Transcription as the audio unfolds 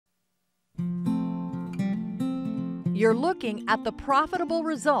you're looking at the profitable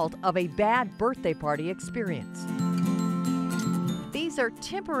result of a bad birthday party experience. These are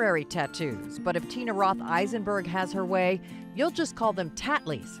temporary tattoos, but if Tina Roth Eisenberg has her way, you'll just call them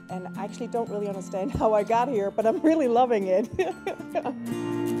Tattlys. And I actually don't really understand how I got here, but I'm really loving it.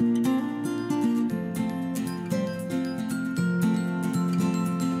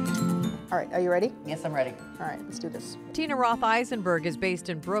 All right, are you ready? Yes, I'm ready. All right, let's do this. Tina Roth Eisenberg is based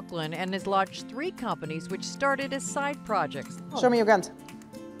in Brooklyn and has launched 3 companies which started as side projects. Show me your guns.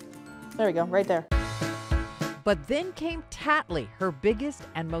 There we go, right there. But then came Tattly, her biggest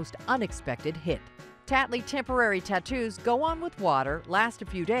and most unexpected hit. Tattly temporary tattoos go on with water, last a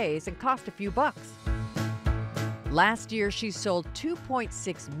few days, and cost a few bucks. Last year, she sold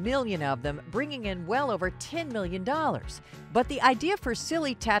 2.6 million of them, bringing in well over $10 million. But the idea for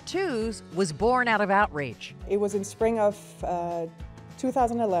silly tattoos was born out of outrage. It was in spring of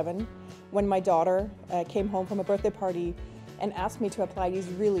 2011 when my daughter came home from a birthday party and asked me to apply these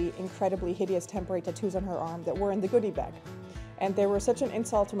really incredibly hideous temporary tattoos on her arm that were in the goodie bag. And they were such an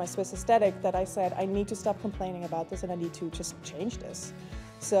insult to my Swiss aesthetic that I said, I need to stop complaining about this and I need to just change this.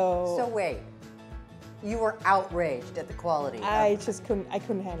 So wait. You were outraged at the quality. I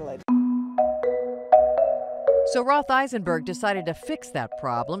couldn't handle it. So Roth Eisenberg decided to fix that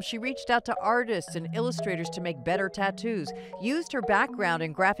problem. She reached out to artists and illustrators to make better tattoos, used her background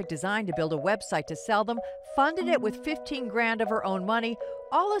in graphic design to build a website to sell them, funded it with 15 grand of her own money,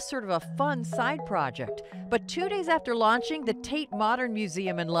 all as sort of a fun side project. But 2 days after launching, the Tate Modern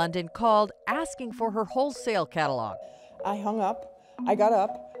Museum in London called asking for her wholesale catalog. I hung up, I got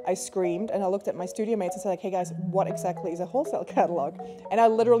up, I screamed, and I looked at my studio mates and said, like, hey guys, what exactly is a wholesale catalog? And I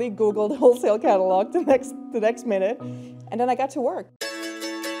literally Googled wholesale catalog the next minute, and then I got to work.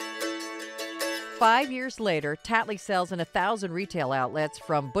 5 years later, Tattly sells in 1,000 retail outlets,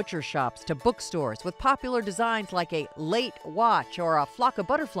 from butcher shops to bookstores, with popular designs like a late watch or a flock of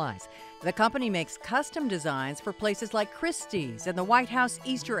butterflies. The company makes custom designs for places like Christie's and the White House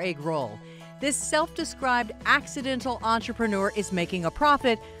Easter egg roll. This self-described accidental entrepreneur is making a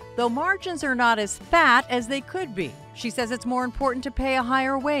profit, though margins are not as fat as they could be. She says it's more important to pay a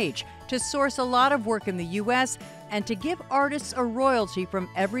higher wage, to source a lot of work in the U.S., and to give artists a royalty from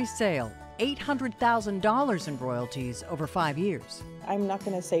every sale. $800,000 in royalties over 5 years. I'm not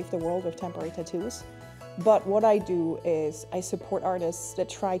going to save the world with temporary tattoos, but what I do is I support artists that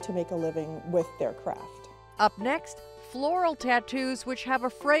try to make a living with their craft. Up next, floral tattoos which have a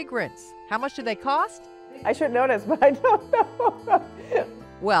fragrance. How much do they cost? I should know this, but I don't know.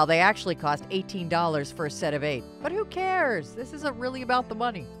 Well, they actually cost $18 for a set of 8. But who cares? This isn't really about the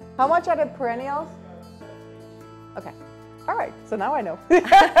money. How much are the perennials? Okay. All right, so now I know.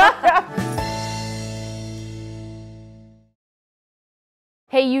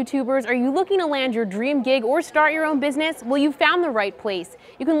 Hey YouTubers, are you looking to land your dream gig or start your own business? Well, you found the right place.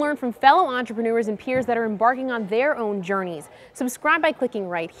 You can learn from fellow entrepreneurs and peers that are embarking on their own journeys. Subscribe by clicking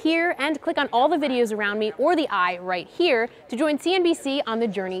right here and click on all the videos around me or the eye right here to join CNBC on the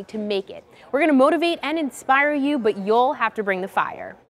journey to make it. We're going to motivate and inspire you, but you'll have to bring the fire.